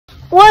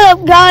What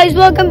up, guys?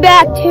 Welcome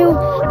back to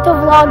the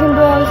Vlogging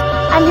Bros.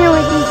 I'm here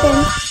with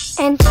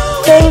Ethan, and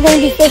today we're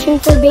going to be fishing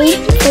for bait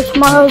for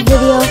tomorrow's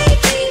video.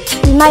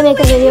 We might make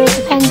a video, it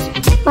depends.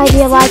 Might be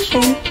a live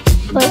stream,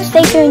 but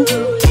stay tuned.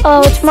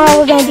 Tomorrow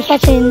we're going to be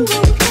catching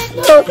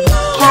snook,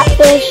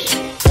 catfish,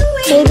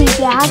 baby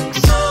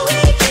jacks.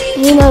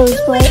 Who knows,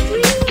 but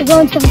we're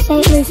going to the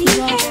St. Lucie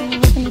Rock and we're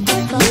looking to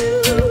catch stuff.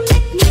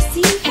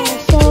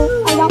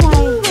 So I got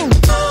my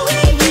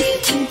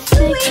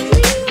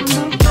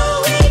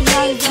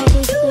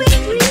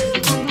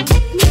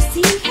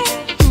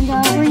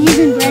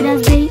bread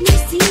as bait.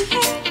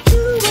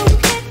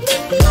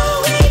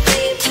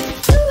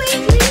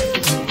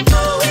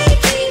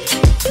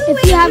 If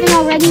you haven't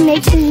already,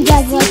 make sure you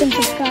guys like and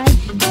subscribe,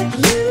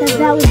 because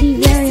that would be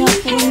very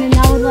helpful, and then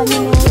that would let me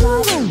know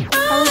that.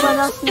 That would let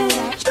us know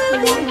that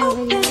you want more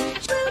videos.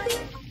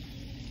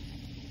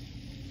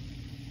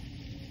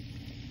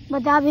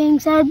 But that being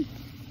said,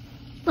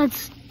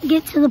 let's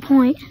get to the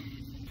point.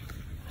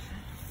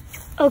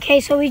 Okay,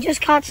 so we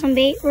just caught some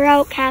bait. We're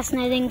out cast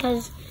netting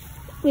because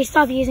we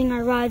stopped using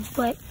our rods,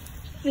 but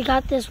we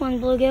got this one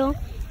bluegill.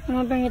 I'm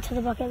gonna bring it to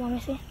the bucket. Let me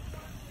see.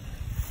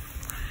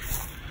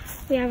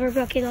 We have our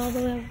bucket all the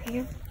way over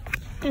here,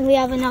 and we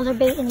have another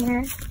bait in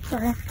here.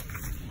 Sorry,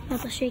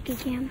 that's a shaky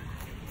cam.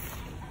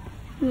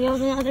 We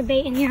have another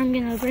bait in here. I'm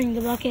gonna bring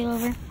the bucket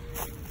over.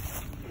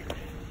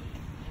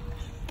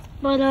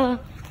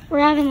 But we're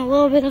having a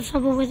little bit of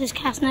trouble with this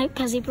cast net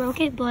because he broke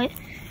it, but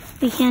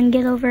we can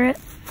get over it.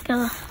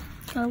 Gotta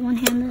one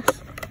hand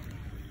this.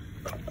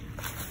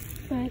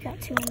 I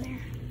got two in there.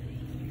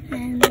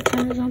 And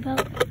turn the jump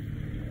out.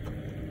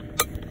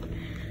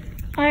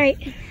 Alright.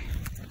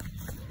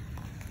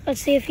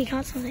 Let's see if he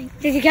caught something.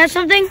 Did you catch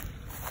something?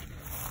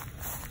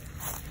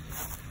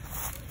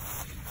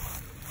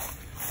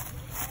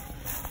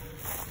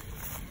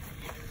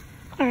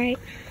 Alright.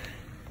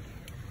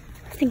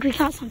 I think we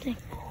caught something.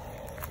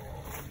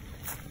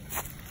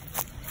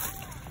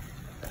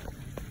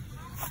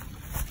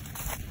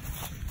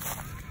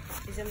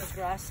 He's in this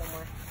grass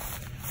somewhere.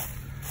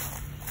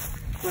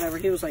 Whatever,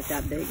 he was like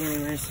that big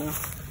anyway, so.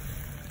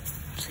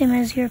 Same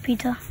as your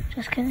pita.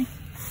 Just kidding.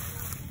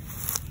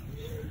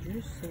 Did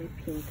you say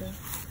pita?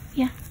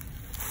 Yeah.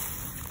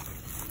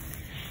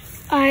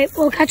 Alright,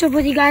 we'll catch up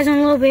with you guys on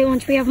a little bit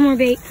once we have more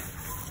bait.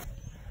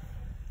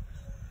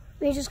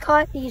 We just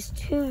caught these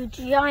two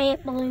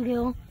giant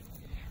bluegill.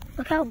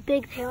 Look how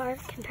big they are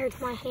compared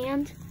to my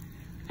hand.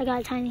 I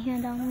got a tiny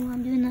hand, I don't know why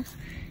I'm doing this.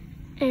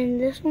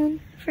 And this one,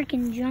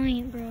 freaking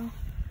giant, bro.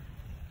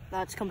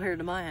 That's compared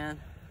to my hand.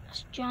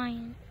 That's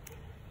giant.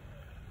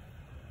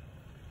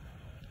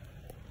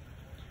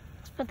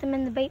 Let's put them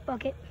in the bait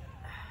bucket.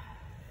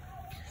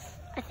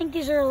 I think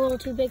these are a little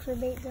too big for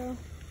bait, though.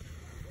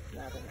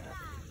 Not enough.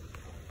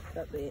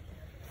 That bait.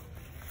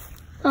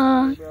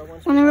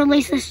 When I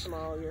release this.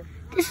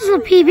 This is a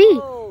PB.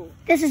 Oh.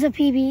 This is a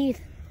PB.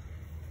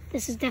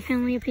 This is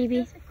definitely a PB.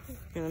 Here,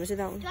 let me see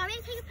that one. Do you want me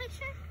to take a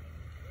picture?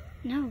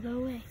 No, go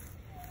away.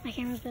 My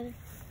camera's better.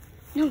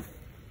 No.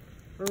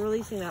 We're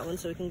releasing that one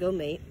so we can go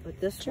mate, but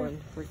this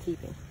one we're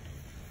keeping.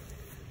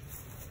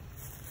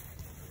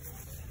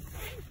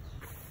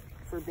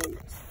 For bait.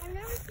 I've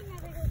never seen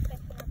that big of fish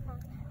in a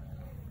pond.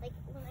 Like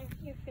when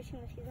you're fishing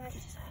with you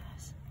guys.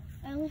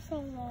 I only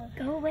saw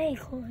Go away,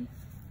 Chloe.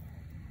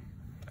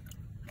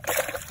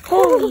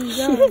 Holy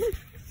God.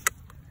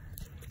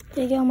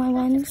 Did I get on my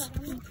lens?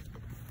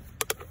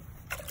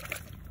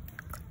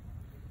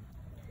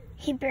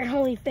 He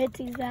barely fits,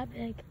 he's that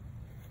big.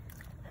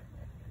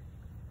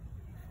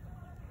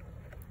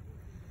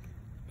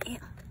 Yeah.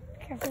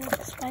 Careful with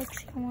the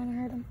spikes, you don't want to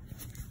hurt him.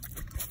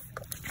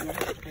 Yeah,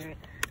 alright.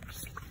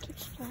 Keep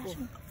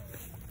splashing.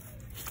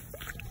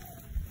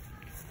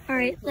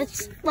 Alright,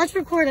 let's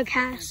record a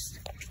cast.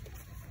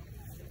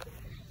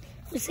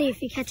 Let's see if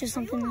he catches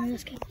something in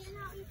this case.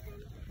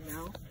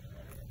 No.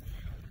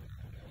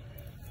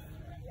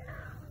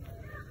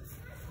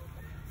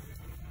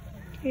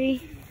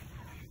 Three.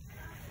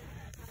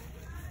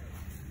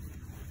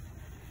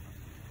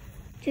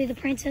 Do the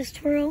princess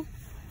twirl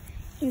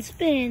and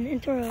spin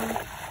and twirl.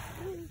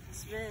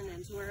 Spin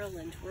and twirl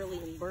and twirly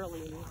and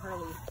burly and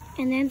curly.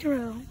 And then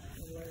twirl.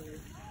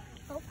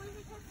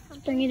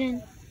 Let's bring it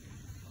in.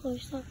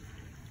 Close up.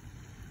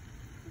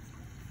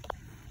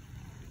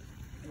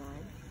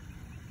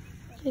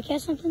 Did we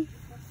catch something?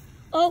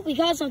 Oh, we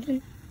got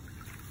something.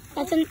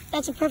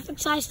 That's a perfect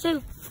size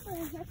too.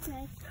 Oh, that's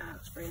nice.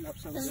 Let's frame up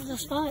some. This is the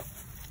spot.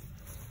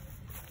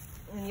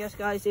 And yes,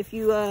 guys, if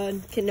you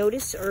can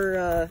notice,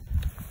 or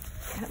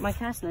my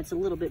cast net's a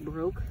little bit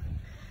broke.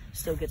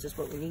 Still gets us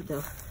what we need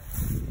though.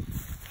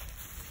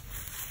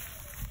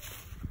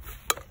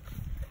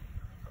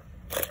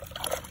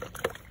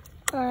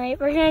 Alright,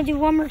 we're gonna do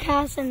one more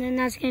cast and then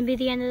that's gonna be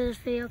the end of this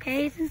video,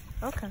 okay, Ethan?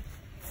 Okay.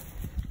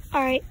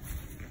 Alright.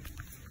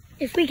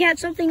 If we catch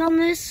something on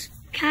this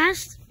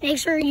cast, make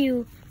sure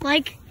you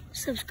like,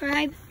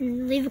 subscribe,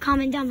 and leave a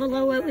comment down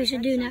below what we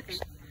should do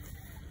next.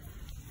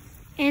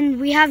 And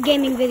we have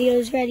gaming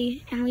videos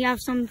ready, and we have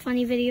some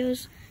funny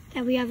videos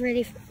that we have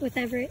ready with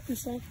Everett and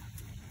stuff.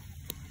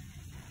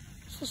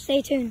 So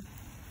stay tuned.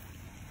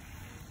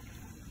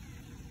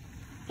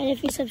 And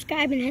if you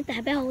subscribe and hit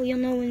that bell, you'll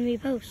know when we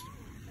post.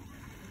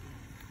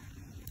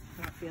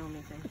 I don't feel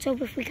anything. Let's hope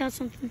if we caught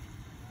something.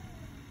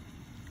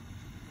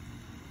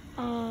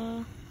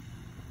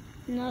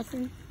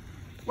 Nothing.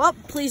 Well,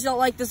 please don't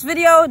like this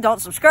video. Don't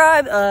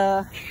subscribe.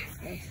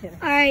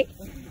 Alright.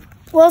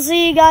 We'll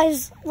see you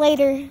guys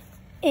later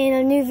in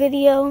a new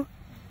video.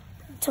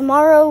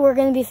 Tomorrow we're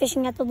going to be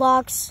fishing at the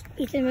locks.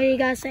 Ethan, what do you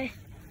guys say?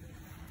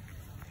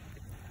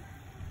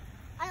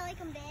 I like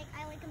them big.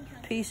 I like them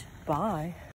chunky. Peace. Bye.